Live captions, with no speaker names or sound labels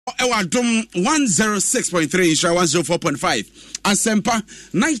Adom 106.3 Insha 104.5 Asempa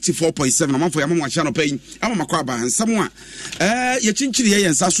 94.7 amafo ya mama channel pay ama makwaba nsamo a ye chinchiri ye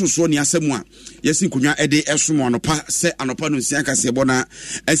nsa so ni asemu a yesin kunwa ede esomo anopa se anopa no nsia Kasiebo na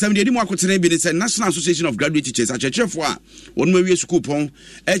ensam de edi mu akotene bi ne National Association of Graduate Teachers achechefo a wonu mawie school pon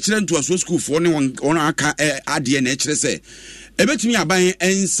e kire nto aso school fo ne won aka ade na e kire se ebetumi aban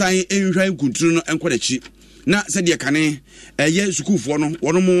ensan enhwan kunturu no enkodachi na said ye kane ye school for no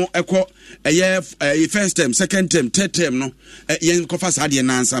wono mo ekọ first term second term third term no ye kofa sa de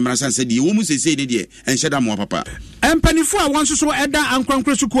na ansa mara said ye wo mu sese de enhyeda mo papa empanifo a won so eda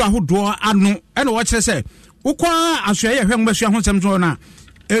ankrankra school ahodo ano e na wo kire se ukwa asoye ye hwem basua ho sem so na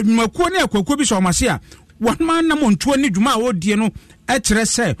edwumakuo na ekwakuo bi so omase a won man na montuo ni dwuma a odie no e kire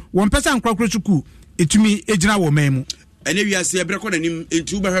se won pesa ankrankra school etumi ejina wo memu ene wiase ebreko nanim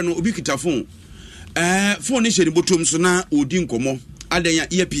entu bahwe no obi kitafon phone ni sheri botom so na odi nkomo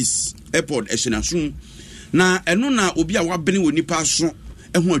adanya earpiece airpod ehinasun na eno na obi a wabene woni pa so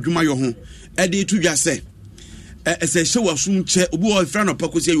ehu adwuma yo ho ede tudwa se ese hye wasun che obi o fra no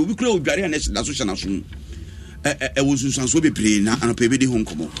pakosi obi kura odware na so hinasun wosunsanso bebre na anopa ebedi ho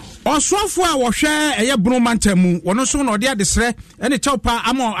nkomo osofo a wo hwe eye bromantamu wono so na ode adesre ene chawpa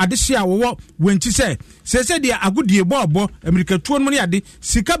amo adehye a wo Wenchi se dia agodie bobo amerikatuo no ne ade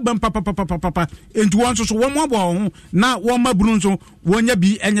sika bam papa enti won so wo mo ho na wo maburu nso wonya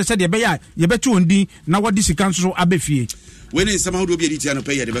bi enye se de be ya ye beti ondi na wodi sika nso abefie when is somehow do be editia no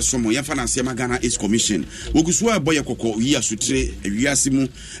pay ya de be somo ya fa na se Ghana is commission woguso boye kokko yi asutre wiase mu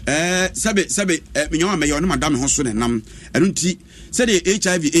sabe menyo me yo no madam ho so ne nam enu nti se de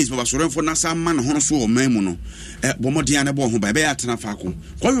HIV AIDS baba sorenfo na sa man ho so o man mu no bomodian ne bo ho ba be ya tena fa ko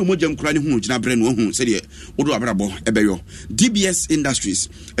kwa yo mogam kura ne hu gina bre no hu se de wodo abrabo ebeyo DBS Industries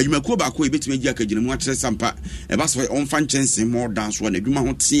adwumakuo ba ko ebetime gi akagina mu atere sampa ba so on fan chance more dance one adwuma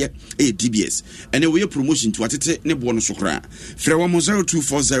ho te DBS ene we promotion to atete ne bo no so kra Frewa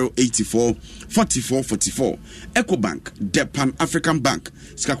 0240844444 Ecobank Depan African Bank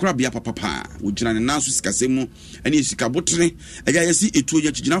Skakura bia papa wujina ne naso sikasemu ene sikabotre eya yesi etuo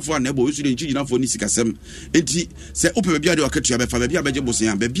ya chiginafo na ebo wesu de chiginafo ni sikasem enti se ope bia de wakatua be fa bia beje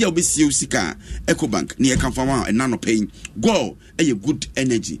bosen be bia obesie usika Ecobank ni e kan fama enano pain go eye good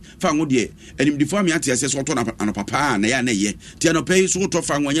energy fa ngo de enimdifo am ate ase so to na papa na ya na ye ti ano pain so to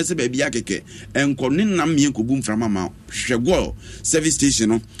fa ngo nya se ba bia keke enko ninam mie nkobu mframa ma hwego service station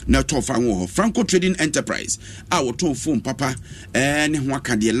no na to fa ngo Franco Trading Enterprise a wo to phone papa ne ho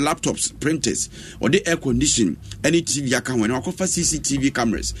aka de laptops printers or the air condition any TV aka ho na akofa CCTV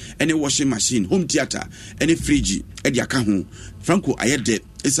cameras any washing machine home theater any fridge e de aka ho Franco ayede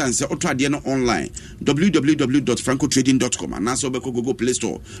esanse otwade no online www.francotrading.com and also Google Play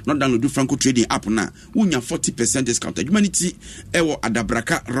Store not download Franco Trading app na unya 40% discount humanity ewo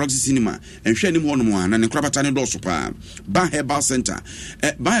Adabraka Roxy Cinema enhwe ni mo no mo na ne krabata ne do so pa Ban Herbal Center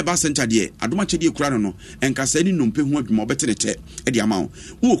Ban Herbal Center de adoma chede kura no enkasa ni nompe hu adwuma obetenete e de ama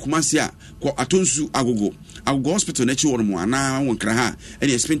wo kumase a ko atonsu agogo hospital na chi wo mo ana wonkra ha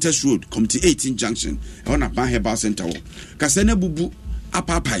e Spinters Road Committee 18 Junction e wona Ban Herbal Center wo kasa na bubu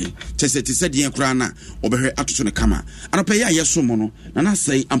apapai teseti sedi enkura na obehwe atoto ne kama anopa ya yeso mo no na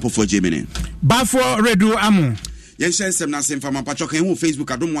sei ampofo Gemini bafo redu amu yensem na semfa mapacho kan wo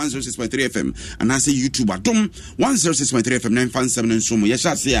Facebook Adom 106.3 FM and say YouTube Adom 106.3 FM 957 nsomo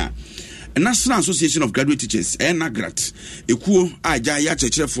yeshase a National Association of Graduate Teachers NAGRAT ekuo aja ya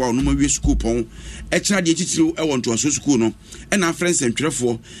chechirefo a no mawie school pon ekira de chichiru e wonto aso school no e na friends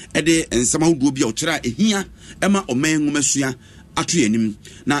entwerefo e de ensama hodo bia okira ehia e ma oman ngumasua atu yanim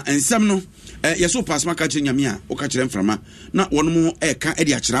na ensam no yeso pasma ka kire nyame a o ka kire mframa na wono e ka e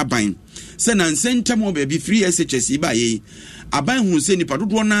de akira aban se na nsentem o be free SHS ba yi aban hu se nipa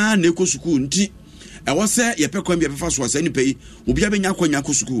dodo na na eko school nti e wo se ye pekwan bia befa so asa nipa yi obi abenya akwanya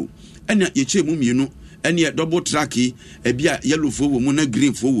ko school ene ye che mu mienu ene double track bia yellow fo wo mu na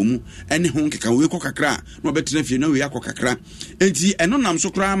green fo wo mu ene ho nkeka we kokakra na obetena fie na we akokakra enti eno nam so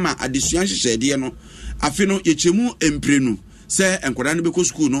kra ma adesuan hyehyede no afi no ye chemu emprenu se enkoda no beko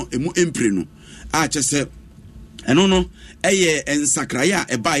school no emu emprenu a chese eno no eye ensakraya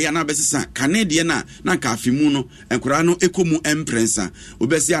eba ya na besesa kanedie na ka afimu no enkoda no ekomu emprensa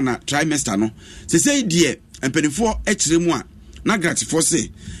obesi na trimester no sese die empenifo ekiremu a na gratifo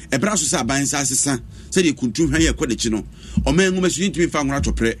se ebraso se abansa asesa se de kuntu hwan ye kodechi no omangu masu ntimi fa ngora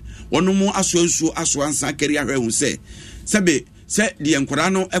topre wono mu asoansu asoansa kari ahwe hu se sebe se de enkora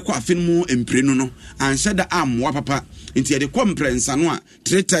no ekọ afin mu emprenu no anhye da amwa papa nti de komprensa no a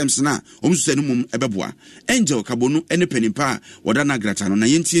 3 times na omsusanu mum ebeboa angel kabonu ene penipa woda na grata no na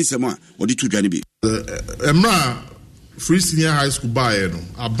yentie nsem a wodi tudwane bi emra Free Senior High School buy no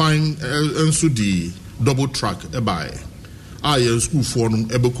aban enso di double track buy a school for no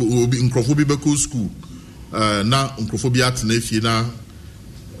ebeko obi nkrofo bi beko school na nkrofo bi atena fie na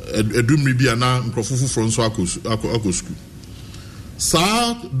edumri bi na nkrofo fufuro nso akọ school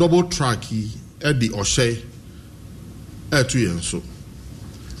sa double track e di ohye etu yenso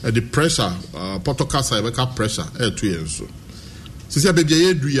the pressure potokasa ebeka pressure etu yenso sisi abebia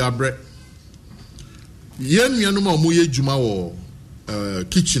ye du ya bre yen nuanu ma mo ye djuma wo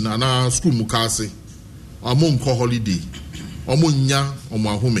kitchen ana school mukase amo nko holiday omo nya omo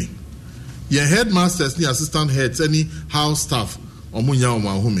ahome ye headmasters ni assistant heads any house staff omo nya omo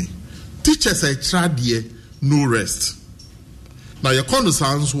ahome teachers I tradie no rest na ye kono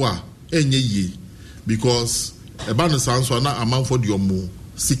sanso a enye ye because eba no sanso na amanfo de omo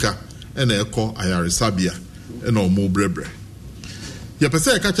sika ena ekọ ayaresabia ena omo brebre ye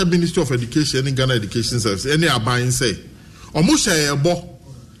pese catch Ministry of Education in Ghana Education Service any aban say omo share ebo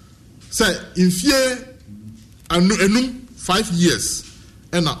say in fear enum 5 years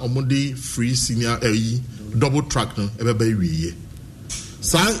ena omo dey free senior double track no ebeba wiye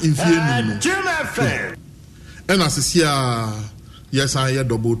sa in fear no ena sesia yes I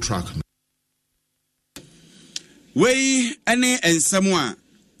double track we any ensemo a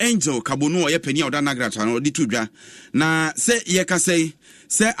Angel Kabono ye peni oda nagrata no di tudwa na se ye ka sei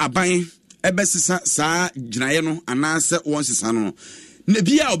se aban ebesisa saa ginaye no ana se won sisa no na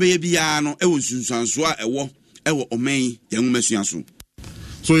bia obeye bia no e wosunsanso a ewo oman ye nwumasua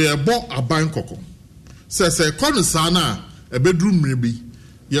so ye bo aban kokko se kono saa na ebedru mmre bi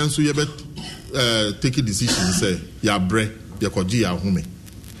ye nso ye be take a decision say ya bre ye koji ya home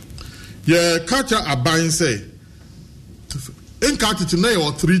ye catch aban say in Kati now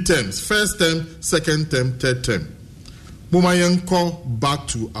or 3 terms, first term, second term, third term. Mumayenko back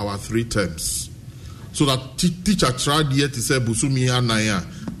to our 3 terms. So that teacher tried yet to say Busumi Anaya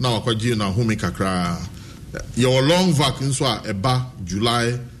now akwaji na home kakra. Your long vacancy so eba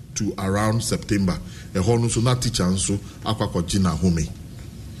July to around September. E hono so na teacher nso akwaji na home.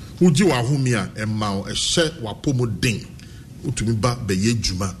 Uji wa home a emma e she wa pomo ding. Utumi ba beye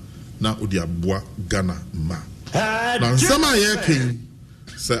juma na odi aboa Ghana ma. Now, some are king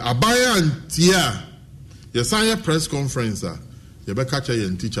say Abaya and Tia. Yes, I press conference. You better catch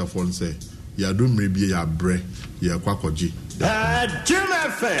a teacher phone say, ya do maybe ya bre, ya kwakoji.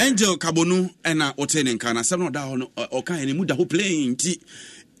 Angel Kabonu and Oten Kana, some down or kind of muda who playing tea.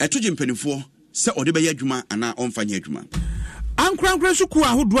 A 2 penny say Odeba Juma and now on Fanya Juma. Ankran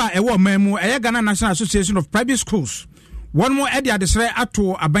Kresukua who draw a war memo, a Ghana National Association of Private Schools. One more Eddie Adesre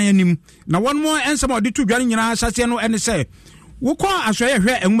ato abanyanim na one more ensem odi to dwan nyina asase no ene se wo ko asoye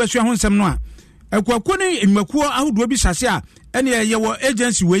hwe enwumasua ho nsem no a akwaku ne enwakuo ahodo bi sase a ene ye wo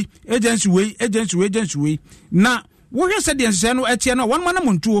agency wei na wo hwe se de nsese no etie no one man na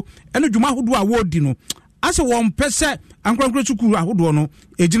montuo ene dwuma ahodo a wo di no ase wo mpese ankrankra sukuru ahodo no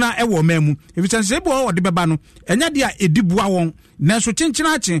ejina ewo mamu efisanse bo wo de beba no enya de a edibua won na so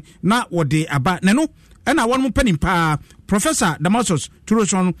chenchina ache na wo de aba ne no ena one mo panim pa Professor Damasus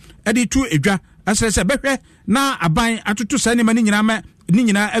Turoson edi tu edwa asese behwe na aban atoto sane mani nyina ma ni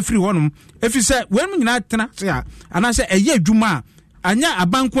nyina afiri honum efise wenu nyina tena se a anase eye adwuma anya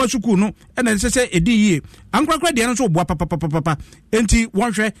aban ko asuku no ena sese edi yie ankrakra de no so boa papa enti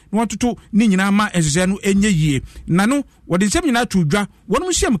wonhwe no toto ni nyina ma ensese no enye yie nano wode nsem nyina tu dwa wonu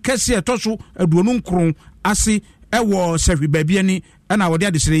hyiam kase etoso aduonu nkron ase ewo sehwe baabi ani ena wode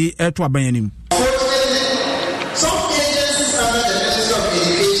adesere eto aban anim. Some agencies under the Ministry of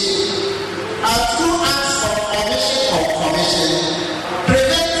Education are through acts of omission or commission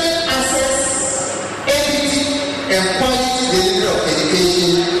preventing access, equity, and quality delivery of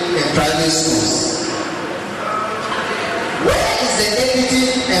education in private schools. Where is the equity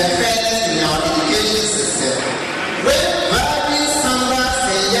and fairness in our education system when varying standards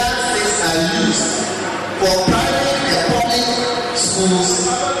and yardsticks are used for private and public schools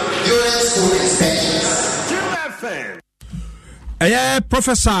during school inspections?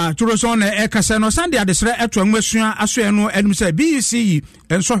 Professor Turoson Ekaseno Sunday adesre eto anwasua aso no enum say BEC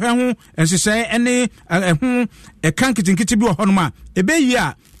enso hwe ho ensese ene ho ekankitikiti bi ho no ma ebeyi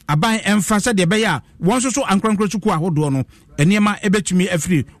a aban emfasa de ebeyi a won so ankrankrosuku ahodo no eniema ebetumi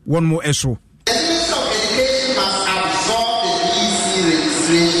afiri won mo eso. The Ministry of Education must absorb the BEC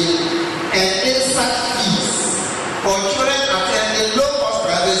registration and insert fees for children attending low-cost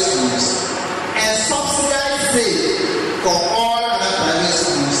private schools and subsidize pay for all other private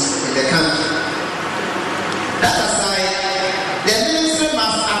schools in the country. That aside, the ministry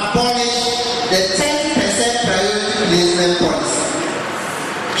must abolish the 10% priority placement policy.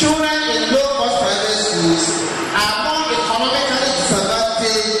 Children in low-cost private schools are more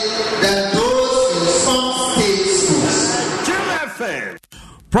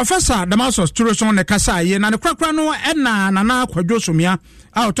Professor Damasus Turoson ne kasa ye na ne krakra no na nana kwadwo somia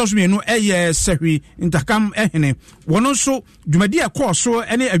a otosomie no eye sehwi intakam ehene wono so dwumadi ekɔɔso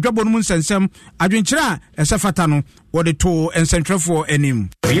ene adwabo no mu nsensem adwenkyere a esefata no wode to ensentrefo anim.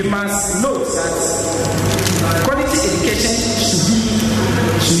 We must know that quality education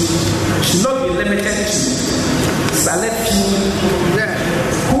should not be limited to select few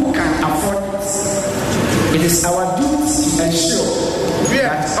who can afford it. It is our duty to ensure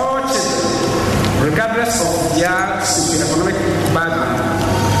that all children, regardless of their socioeconomic background,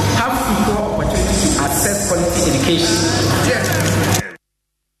 have equal opportunity to access quality education.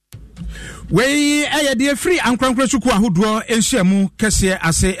 We de free ankrankra suku ahodoɔ enhyiamu kɛse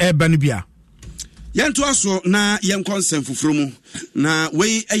ase eba no bia. Yɛnto aso na yɛnkɔnsɛm foforo mu na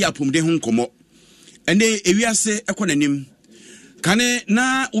we apomde ho nkɔmɔ. Ene ewiase ɛkɔ nanim. Kane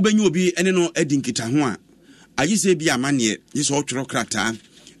na ubenyu obi ene no adi nkita ho a ayise bi amane yese otworo krata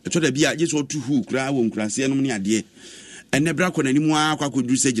etoda bi a yese otuhu kura wo nkurase no ne ade ene bra kɔ nanim akwa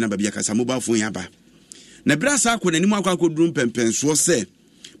koduru se gina babia kasa mobile phone yaba na bra sa kɔ nanim akwa koduru mpempenso se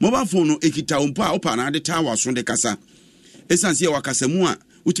mobile phone no ekita ompa opa na ade ta waso de kasa esanse ya wakasa mu a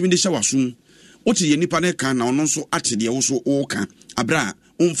utimi de hya waso wote ye nipa ne kan na ono nso ate de wo so o ka abra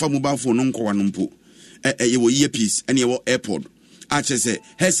omfa mobile phone no nkɔ wano mpo ye wo earpiece ene ye wo airpod a chese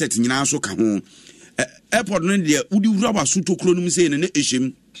headset nyina so ka ho airpod no de udi wura waso to kro no mse ne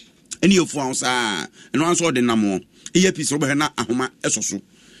ehiem ene ye fu ansa eno anso de namo earpiece robo he na ahoma esoso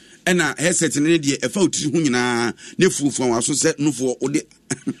ena headset ne de efa otiri ho nyina ne fufu waso se nofo ode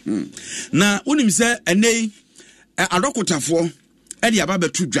na unim se enei adokotafo e de aba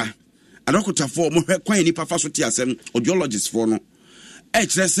betu dwa adokotafo mo hwe kwan ni pafa so ti asem audiologist for no e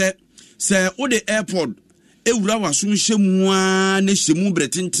kire se ode airpod ewura waso nhemu a ne hyemu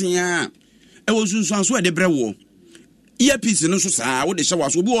bretenten a e wo sunsu anso e de brewo earpiece no so saa wo de hye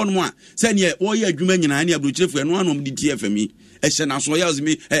waso obi won mo a se ne wo ye adwuma nyina ne abrochirefu eno anom di TFM e hye na so ya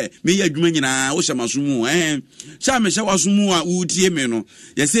me me ye adwuma nyina wo hye maso mu sha me hye waso mu a wo tie me no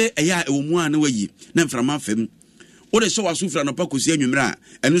ye se eya e wo mu a na wayi na mframa fam wo de hye waso fra no pa kosi anwumra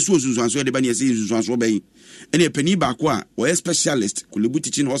a eno so sunsu anso de ba ne ye se sunsu anso ba yi ene pani ba ko a wo specialist Kulebu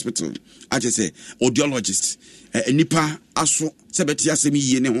Teaching Hospital a je se audiologist enipa aso se beti asemi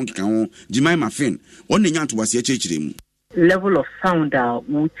yie ne ho keka ho Jimai Mafin won ne nyanto wase akirikire mu level of sound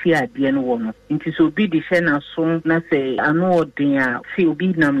wuti ade no wo no nti so bi di hye na so na say anu odin a fi obi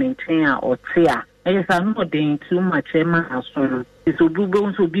na maintain a ote a yes anu odin too much ema aso so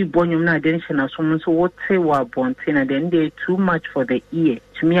bubo so bi bonyum na den hye na so so what say wa bontin and then they too much for the ear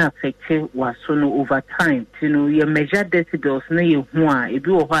to me affect was so no over time you know you measure decibels na you hu a e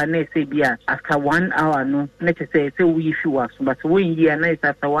bi wo ho na say bia after 1 hour no na say we fi was but when year na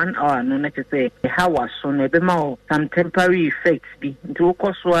after 1 hour no na say how was so no be ma some temporary effects bi nti wo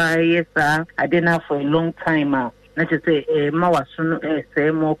so yes I didn't for a long time na say ma was so no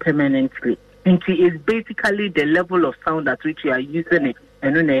say more permanently. It's basically the level of sound at which you are using it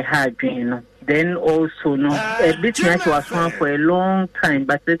and then a hard drain. Then also business was one for a long time,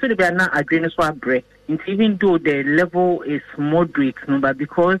 but they should be not agreeing to break. Even though the level is moderate, but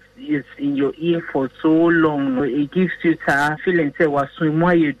because it's in your ear for so long, it gives you a feeling say was so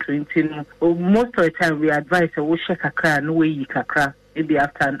more you drinking. Most of the time we advise we shake a car no way you can cry. Maybe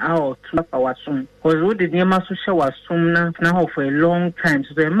after an hour or 2 hours soon. Because what the name of social was soon now for a long time.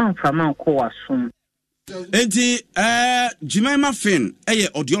 So the man from man call soon. Enti Jimai Mafin,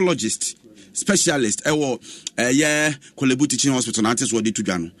 audiologist specialist Kulebu Teaching Hospital na teso de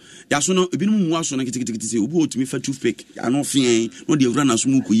tudwa ya so no ebi no mu aso na kitikiti se obi otumi fa too fake ano fien no de evra na so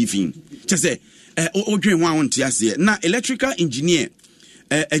mu koyi fin chese odwen ho awon te ase na electrical engineer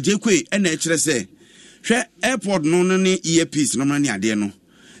ejekwe na ekire se hwe airpod no ne earpiece no ne ade no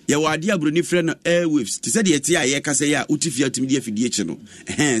ye wa ade abroni frɛ no airwaves te se de yete a ye kasa ye a utifia tumi de afidie echi no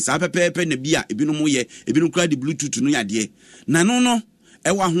saa pepepe na bia ebi no mo ye ebi no kra de bluetooth no ya de na no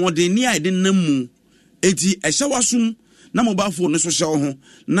ewa hoden ni a de namu eti ehye wasum na mobile phone no so hye ho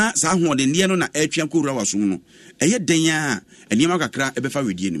na saa hoden ni no na atwa nkowura wasum no eye den a enima kakra ebefa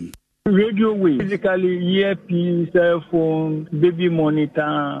wedie nim radio wave, basically earpiece, cell phone, baby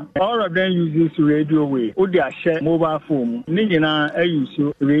monitor, all of them uses radio wave. Or they share mobile phone. Nina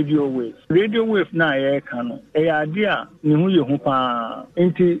use radio wave. Radio wave na kano. Idea ni huyo hupa.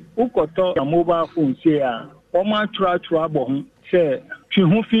 Inti ukoto a mobile phone say oma tra bohun say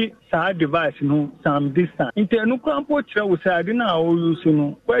chihufi sa device no some distance. Inti no krampo kire wo say ade na o use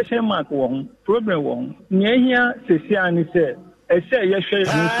no. Question mark wo ho. Problem wo ho. Nya hia sesi ani say say yes,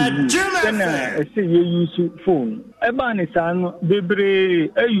 then I say you use phone. Ebani san bebre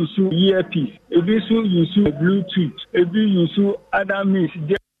use earpiece. If you use Bluetooth, if you use other means.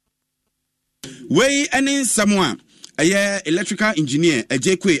 Way any someone a electrical engineer a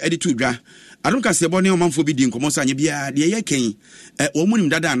J.Q. Editudra. Adom Kasiebo ne omanfo bi di nkomosa anya bia de ye kan omunim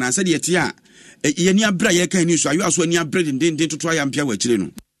dada na se de yetia ye ni abra ye kan ni so ayo aso ni abra den toto aya mpia wa kire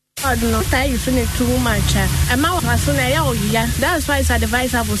no. I don't know. I used to need too much. And my was so yeah. That's why it's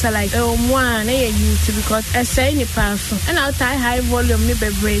advisable. So like one used to because I say any person and I'll tie high volume ni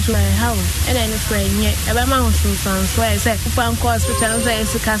beverage to my house and then it's when yet about my house so I said upon hospital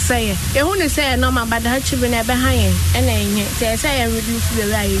say you only say no man but that should be never behind and then they say I reduce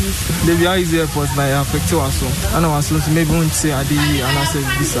the rise. The very easy airports by affect us so I know so maybe won't say I did and I said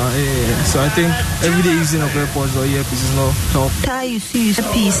this so I think every day using of airports or earpiece is not help. You see a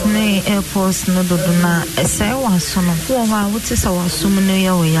piece ne airports no do na say one so no what is our sum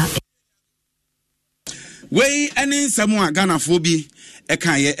no ya we any someone Ghana phobi e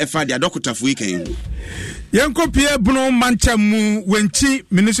kan ye e fa dia doctor fo ikan yenkopie Bono Mancham Wenchi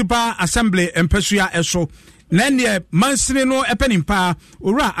Municipal Assembly empesua eso na ne mansini no epenimpa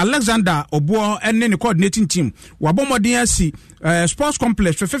owura Alexander Obo ene ne coordinating team wabomodin asi sports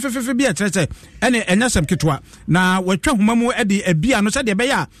complex fe bia trete ene enyasem ketwa na watwa homamu ede abia no se de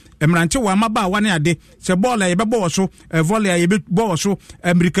beya emrante wa maba wa ne ade se ball ye bebo so volley ye bebo so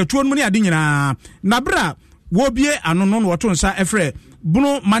amerikatuo no ne ade nyina na bra wo bie ano no woto nsa efre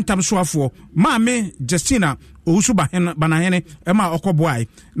Bono Mantam soafo maame Justina owusu banahene ema okoboai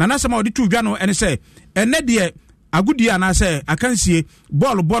na nasema odi tu dwa no ene se ene de agudi ana se akansie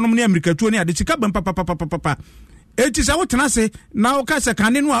ball bonom ne amerikatuo ne ade sika bam papa eti sa wotena se na o ka se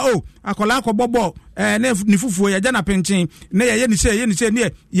kane no a akola akobobọ ne nifufuo ya jana penchen ne ye ni se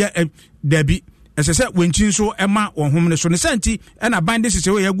ne ye dabi esese Wenchi so ema ohom ne so ne santi na bande sese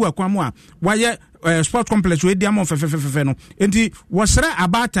we yagu akwan mu a waye sport complex we diamond fe no enti wosere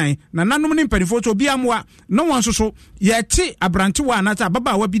abatan na nanom ne mpanifo so biamwa no won so ye abrante wa anata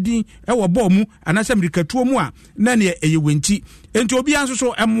baba wa bidin wo ball mu anasa mirikatuo mu a na ne eye Wenchi enti obi anso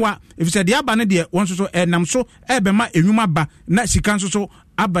so emwa efise de aba ne de won so enam so ebema enwuma ba na sika so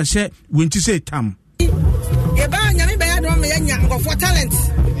aba se Wenchi se tam ye ba nyame be ya do me nya ngofo talent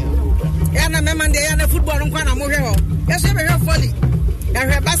ya na memande ya na football nkwa na mo hwe ho ya so be hwe volley ya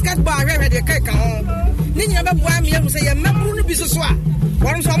hwe basketball hwe de kai ka ho ni nya be boa me hu se ya mabru no bi so a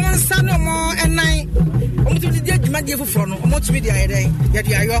won so mo nsa no mo enan o mo tumi di adwuma di foforo no o mo tumi di ayeden ya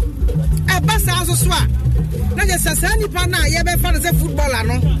di ayo e basa so a na je sasa ni pa na ye be fa no se footballer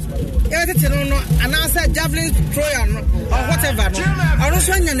no ya tete no anasa javelin thrower no or whatever no o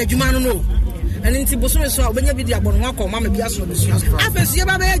so nya na adwuma no and in Tiboso, so obenya bi di abon wa ko ma bi aso besu afesu ye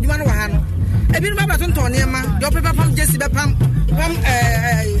ba ba adwuma no wa ha no ebi no ba tonton ne ma de opepa pam jesi be pam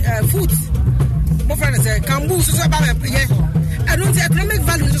food mo friend say kambu so ba ye I don't see economic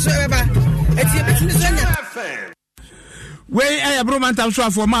value so ba eti e betini so nya we Bono Mantam so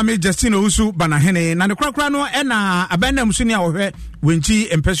afo ma me Justin Owusu banahene na ne krakra no na abanam so ne a wohwe Wenchi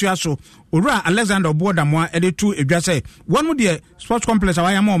empesua so owura Alexander Obo Damoa ede tu edwase wonu de sports complex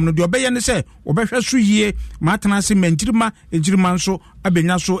awaya mom no de obeye ne se obehwe so yie ma atana se manjirima ejirima nso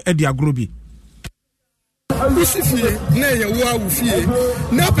abenya so edi agrobi Fie na ye wo awufie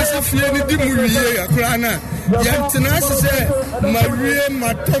na pesa fie ni di mu wiye akra na ya ntena se mawie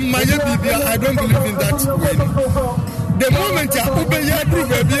matom maye bibia I don't believe in that way. The moment ya obeya dru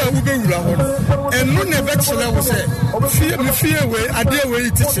baby a wo bewura ho enu ne be chele wo se fie we ade we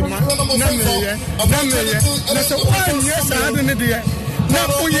itisima na meye na se wa nye sa ade ne de na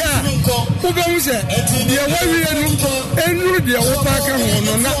oya wo be hu se de wa wiye nu enu de wo pa ka ho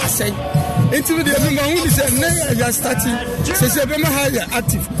no na asai enti de me ma hu di se na ya starting se be ma ha ya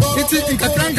active enti in kakran